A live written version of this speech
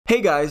Hey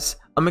guys,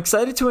 I'm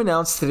excited to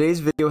announce today's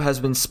video has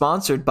been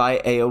sponsored by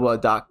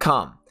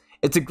Aowa.com.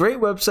 It's a great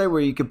website where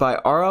you can buy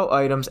RL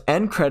items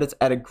and credits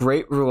at a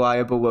great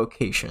reliable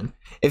location.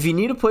 If you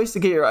need a place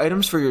to get your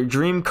items for your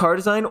dream car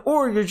design,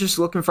 or you're just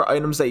looking for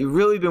items that you've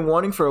really been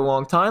wanting for a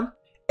long time,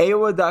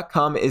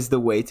 Aowa.com is the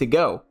way to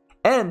go.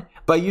 And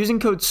by using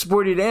code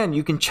SportyDan,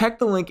 you can check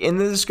the link in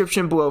the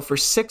description below for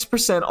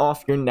 6%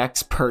 off your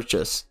next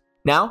purchase.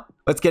 Now,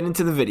 let's get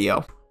into the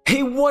video.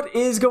 Hey, what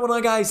is going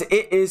on, guys?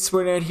 It is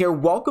SportyDan here.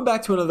 Welcome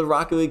back to another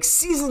Rocket League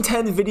Season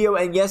 10 video.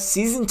 And yes,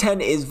 Season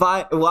 10 is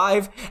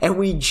live,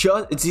 and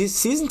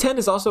Season 10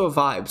 is also a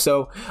vibe.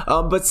 So,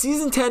 but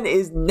Season 10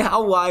 is now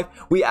live.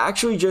 We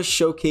actually just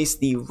showcased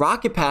the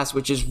Rocket Pass,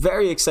 which is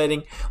very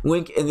exciting.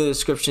 Link in the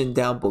description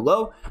down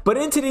below. But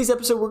in today's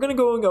episode, we're going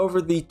to go over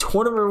the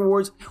tournament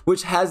rewards,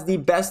 which has the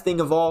best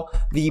thing of all,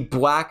 the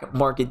black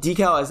market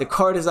decal. As a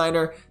car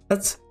designer,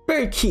 that's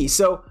very key.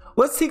 So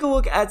let's take a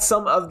look at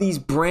some of these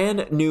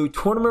brand new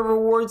tournament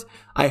rewards.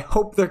 I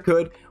hope they're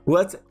good.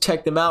 Let's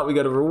check them out. We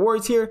go to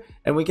rewards here,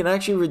 and we can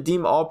actually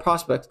redeem all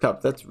prospect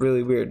cups. That's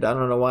really weird. I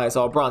don't know why it's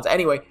all bronze.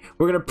 Anyway,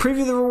 we're going to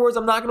preview the rewards.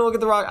 I'm not going to look at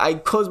the rock. I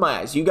closed my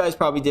eyes. You guys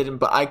probably didn't,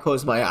 but I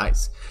closed my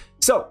eyes.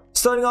 So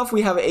starting off,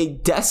 we have a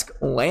desk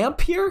lamp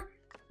here.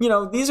 You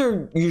know, these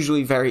are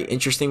usually very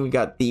interesting. We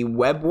got the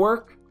web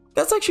work.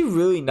 That's actually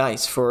really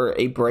nice for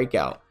a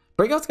breakout.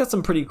 Breakout's got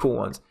some pretty cool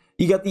ones.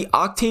 You got the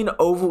Octane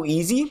Oval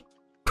Easy.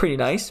 Pretty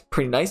nice,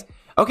 pretty nice.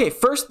 Okay,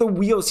 first the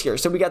wheels here.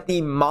 So we got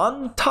the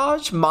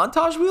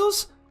montage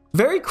wheels.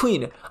 Very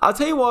clean. I'll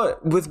tell you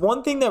what, with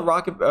one thing that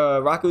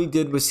Rocket League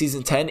did with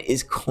Season 10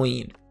 is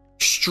clean.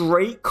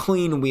 Straight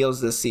clean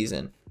wheels this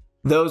season.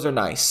 Those are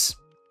nice.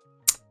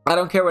 I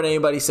don't care what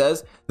anybody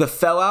says. The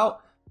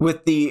Fallout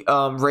with the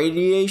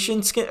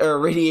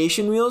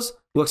radiation wheels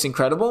looks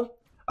incredible.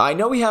 I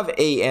know we have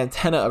a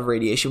antenna of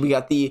radiation. We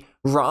got the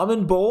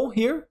ramen bowl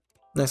here.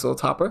 Nice little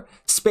topper.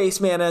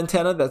 Spaceman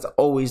antenna, that's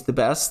always the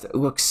best. It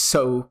looks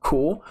so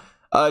cool.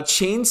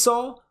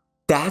 Chainsaw,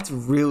 that's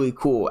really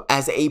cool.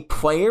 As a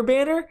player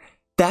banner,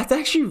 that's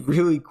actually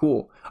really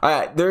cool. All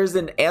right, there's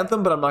an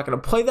anthem, but I'm not going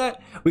to play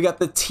that. We got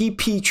the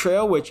TP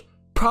trail, which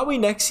probably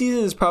next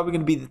season is probably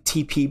going to be the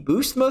TP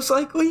boost, most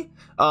likely.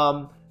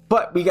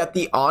 But we got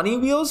the Ani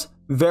wheels,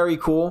 very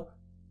cool.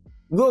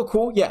 A little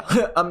cool, yeah.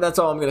 That's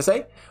all I'm going to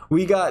say.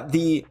 We got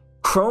the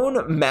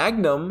Chrome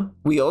Magnum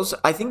wheels.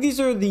 I think these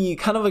are the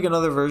kind of like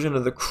another version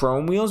of the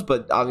Chrome wheels,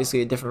 but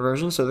obviously a different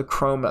version. So the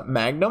Chrome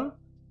Magnum,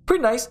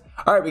 pretty nice.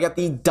 All right, we got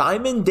the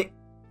Diamond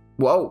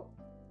Whoa,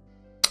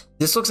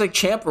 this looks like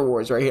champ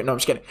rewards right here. No, I'm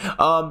just kidding.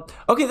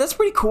 Okay, that's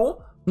pretty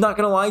cool. Not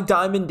gonna lie,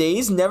 Diamond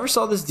Days. Never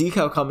saw this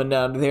decal coming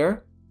down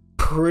there.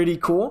 Pretty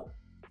cool.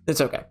 It's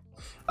okay.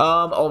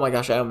 Oh my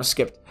gosh, I almost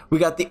skipped. We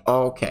got the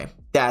okay,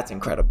 that's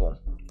incredible.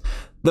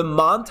 The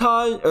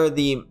montage, or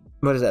the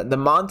what is that? The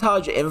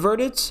montage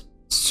inverteds.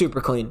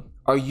 Super clean.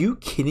 Are you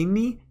kidding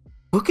me?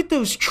 Look at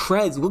those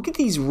treads. Look at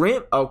these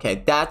rim.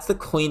 Okay, that's the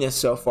cleanest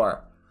so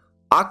far.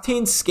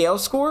 Octane scale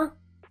score.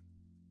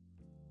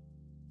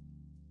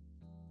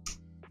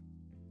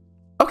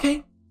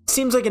 Okay,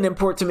 seems like an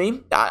import to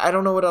me. I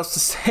don't know what else to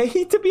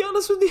say, to be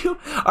honest with you.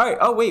 All right.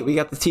 Oh wait, we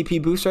got the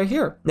TP boost right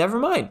here. Never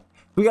mind.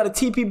 We got a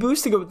TP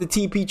boost to go with the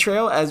TP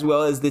trail, as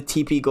well as the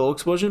TP goal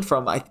explosion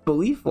from, I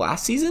believe,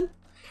 last season.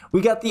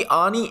 We got the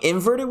Ani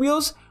inverted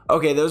wheels.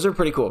 Okay, those are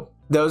pretty cool.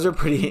 Those are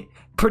pretty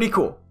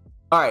cool.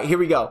 All right, here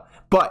we go.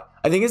 But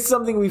I think it's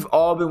something we've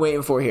all been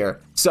waiting for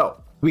here.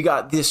 So we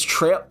got this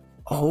trail.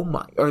 Oh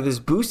my, or this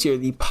boost here,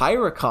 the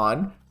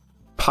Pyrocron.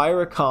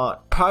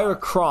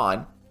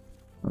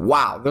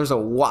 Wow, there's a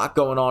lot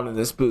going on in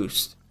this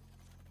boost.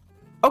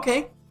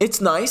 Okay, it's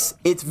nice.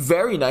 It's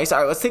very nice. All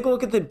right, let's take a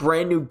look at the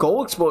brand new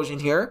goal explosion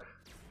here.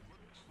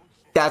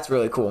 That's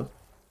really cool.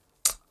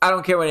 I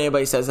don't care what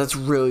anybody says. That's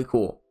really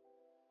cool.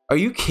 Are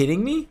you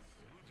kidding me?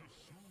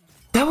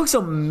 That looks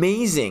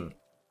amazing.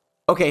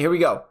 Okay, here we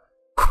go.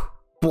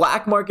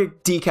 Black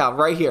market decal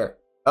right here.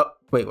 Oh,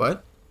 wait,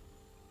 what?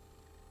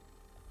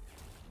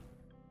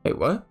 Wait,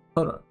 what?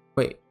 Hold on.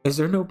 Wait, is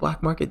there no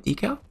black market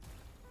decal?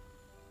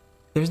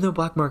 There's no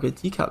black market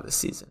decal this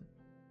season.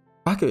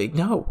 Rocket League,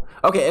 no.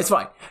 Okay, it's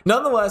fine.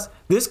 Nonetheless,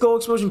 this goal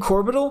explosion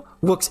Corbital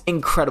looks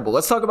incredible.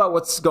 Let's talk about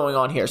what's going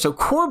on here. So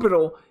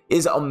Corbital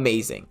is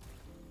amazing.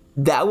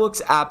 That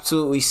looks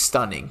absolutely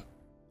stunning.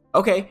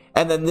 Okay,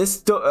 and then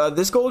this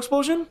goal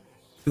explosion,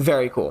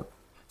 very cool.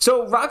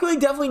 So Rocket League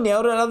definitely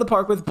nailed it out of the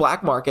park with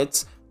black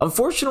markets.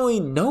 Unfortunately,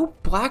 no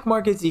black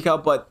market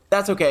decal, but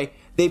that's okay.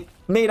 They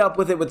made up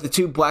with it with the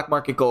two black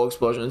market goal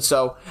explosions.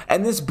 So,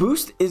 and this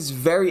boost is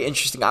very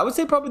interesting. I would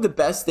say probably the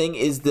best thing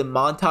is the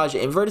montage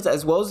inverteds,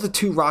 as well as the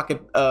two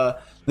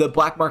the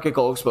black market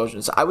goal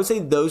explosions. I would say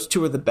those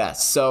two are the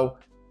best. So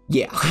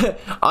yeah,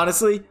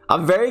 honestly,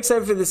 I'm very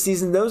excited for this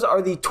season. Those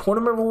are the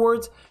tournament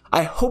rewards.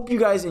 I hope you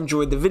guys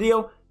enjoyed the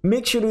video.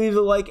 Make sure to leave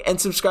a like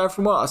and subscribe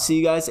for more. I'll see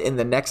you guys in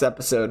the next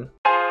episode.